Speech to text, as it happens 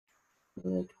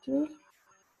lecture.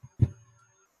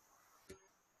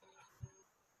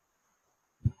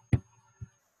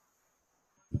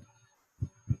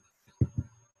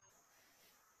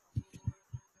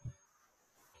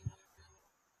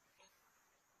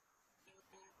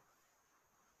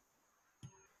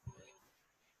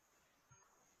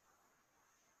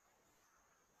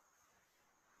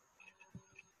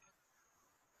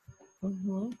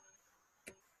 Mhm.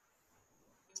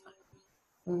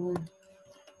 Uh,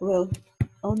 well,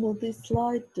 on this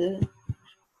slide,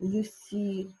 you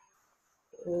see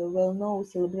well-known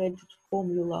celebrated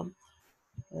formula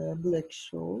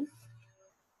Black-Scholes,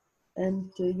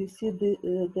 and you see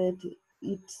that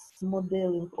it's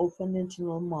modeling of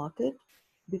financial market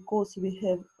because we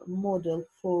have model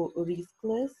for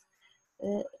riskless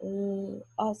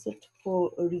asset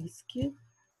for risky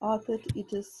asset.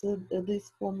 It is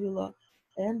this formula,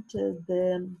 and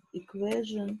the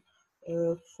equation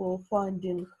for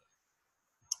finding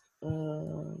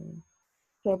uh,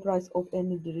 fair price of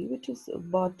any derivatives,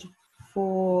 but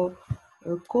for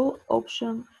call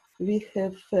option we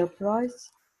have fair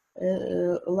price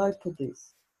like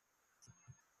this.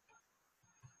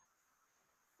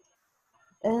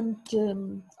 And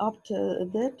after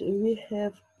that we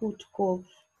have put call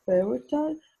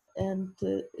parity, and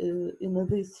in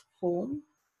this form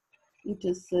it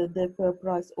is the fair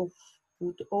price of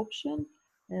put option,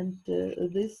 and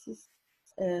this is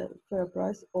fair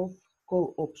price of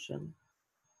call option.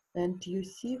 And you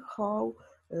see how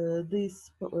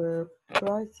these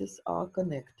prices are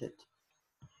connected.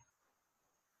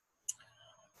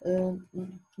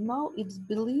 Now it's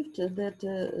believed that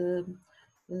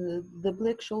the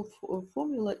Black-Scholes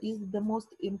formula is the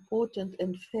most important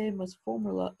and famous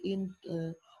formula in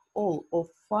all of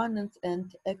finance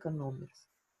and economics.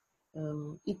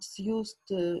 It's used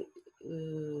in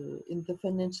the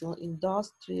financial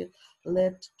industry,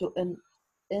 led to an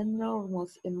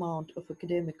enormous amount of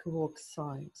academic work,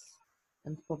 science,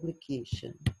 and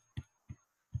publication.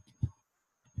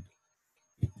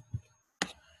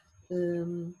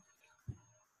 Um,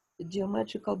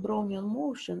 Geometrical Brownian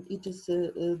motion, it is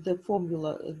the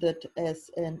formula that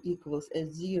Sn equals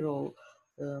S0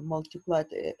 multiplied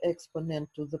exponent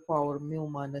to the power mu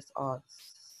minus r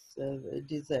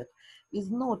dz, is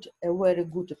not a very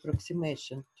good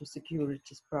approximation to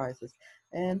securities prices,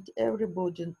 and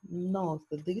everybody knows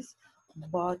this,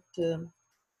 but um,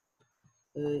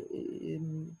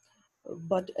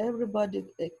 but everybody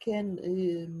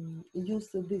can use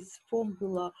this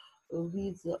formula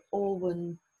with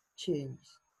oven change.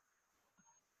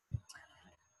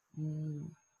 Mm,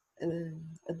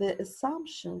 the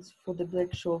assumptions for the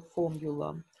Black-Scholes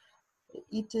formula,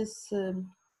 it is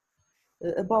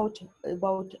about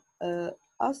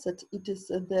asset. It is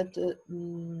that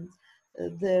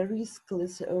the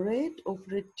riskless rate of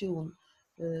return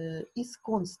is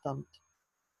constant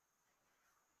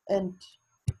and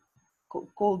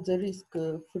called the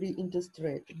risk-free interest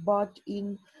rate. But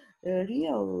in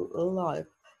real life,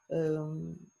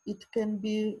 it can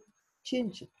be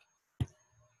changed.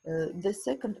 The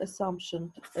second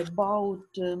assumption about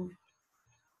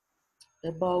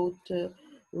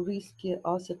risky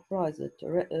asset prices,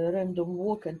 random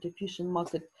walk and efficient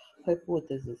market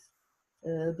hypothesis.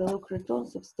 The log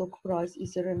returns of stock price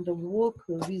is a random walk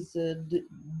with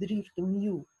drift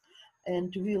mu,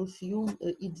 and we assume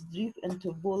its drift and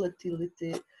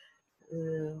volatility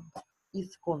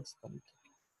is constant.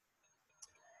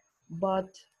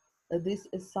 But this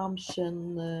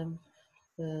assumption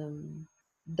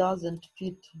doesn't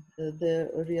fit the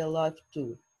real life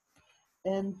too.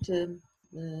 And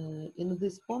in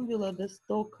this formula, the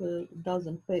stock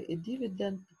doesn't pay a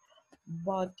dividend,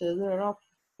 but there are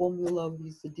formula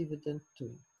with a dividend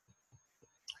too.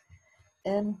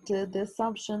 And the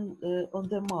assumption on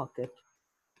the market,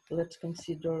 let's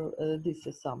consider this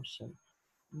assumption.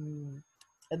 Mm,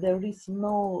 there is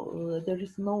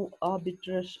no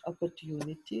arbitrage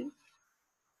opportunity,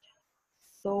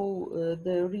 so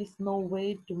there is no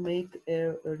way to make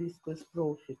a riskless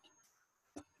profit.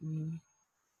 Mm.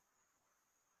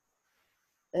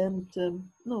 And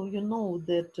no, you know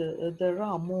that there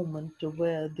are moments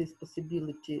where this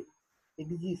possibility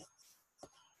exists.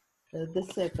 The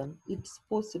second, it's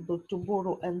possible to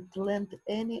borrow and lend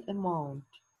any amount,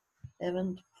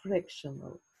 even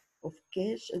fractional, of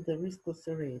cash at the riskless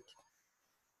rate.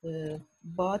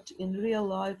 But in real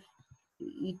life,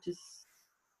 it is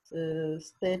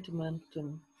statement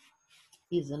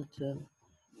isn't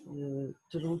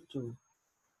true too.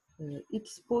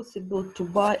 It's possible to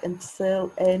buy and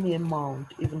sell any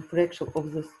amount, even fraction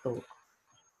of the stock.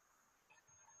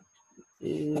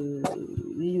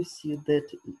 You see that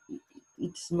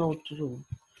it's not true.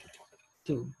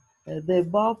 2. The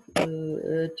above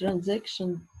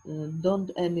transaction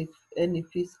don't any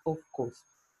fees of cost.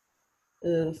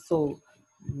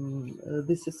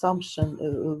 This assumption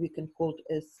we can call it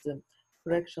as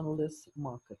fractionless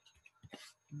market,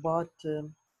 but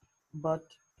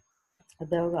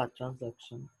there are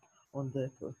transactions on the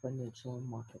financial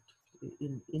market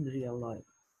in real life.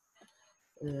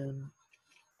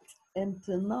 And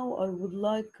now I would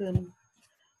like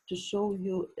to show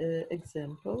you an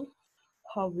example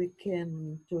how we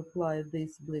can to apply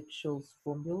this Black-Scholes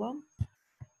formula.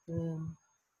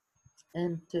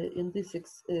 In this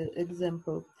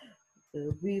example,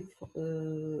 we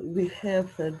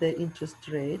have the interest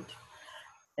rate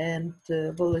and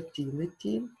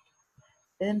volatility,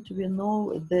 and we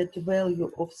know that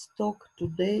value of stock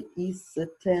today is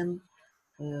 $10,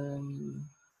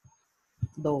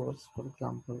 for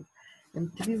example,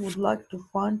 and we would like to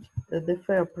find the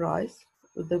fair price,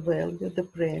 the value, the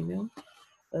premium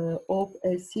of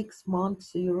a 6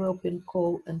 months European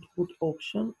call and put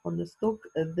option on the stock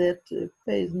that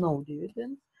pays no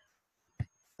dividends,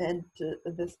 and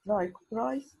the strike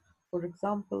price, for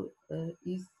example,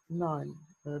 is $9.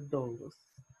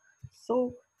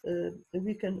 So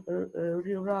we can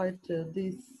rewrite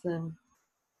this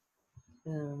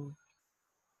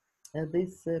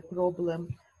problem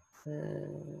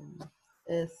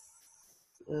as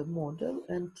a model,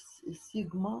 and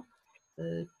sigma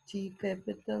T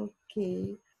capital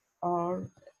K R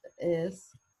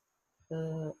S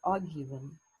are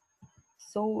given.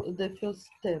 So the first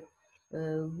step,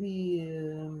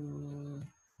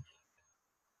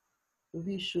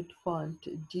 we should find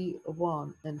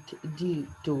D1 and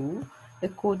D2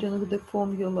 according to the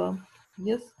formula.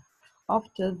 Yes.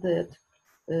 After that,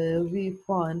 we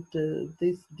find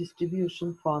this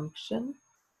distribution function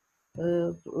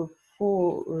for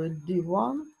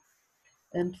D1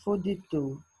 and for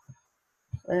D2.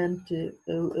 And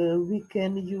we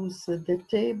can use the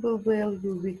table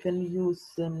value, we can use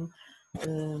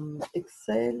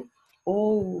Excel,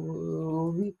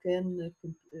 or we can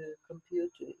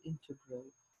compute integral.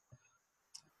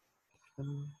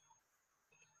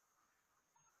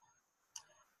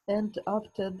 And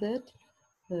after that,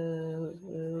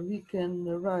 we can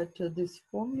write this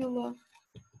formula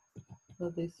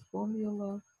from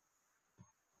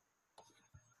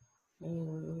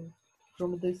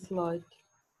this slide.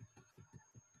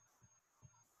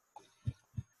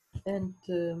 And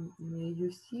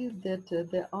you see that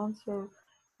the answer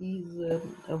is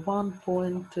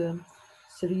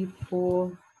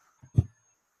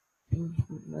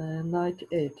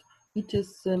 1.3498. It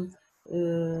is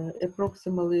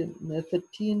approximately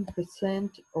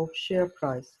 13% of share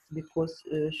price, because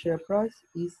share price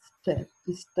is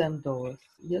 $10.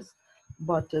 Yes,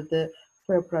 but the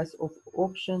fair price of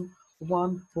option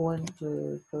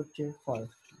 1.35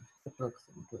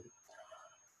 approximately.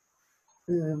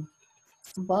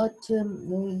 But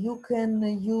you can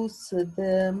use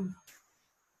the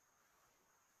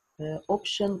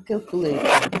option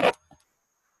calculator,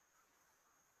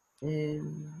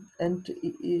 and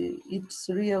it's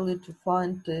really to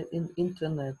find in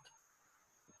internet,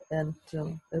 and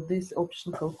this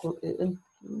option calculator, and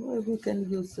we can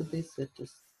use this, it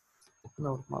is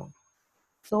normal.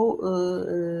 So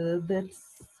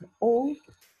that's all,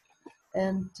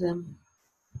 and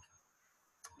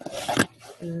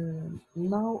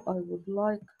now I would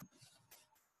like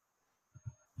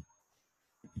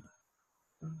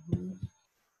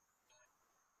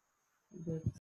that's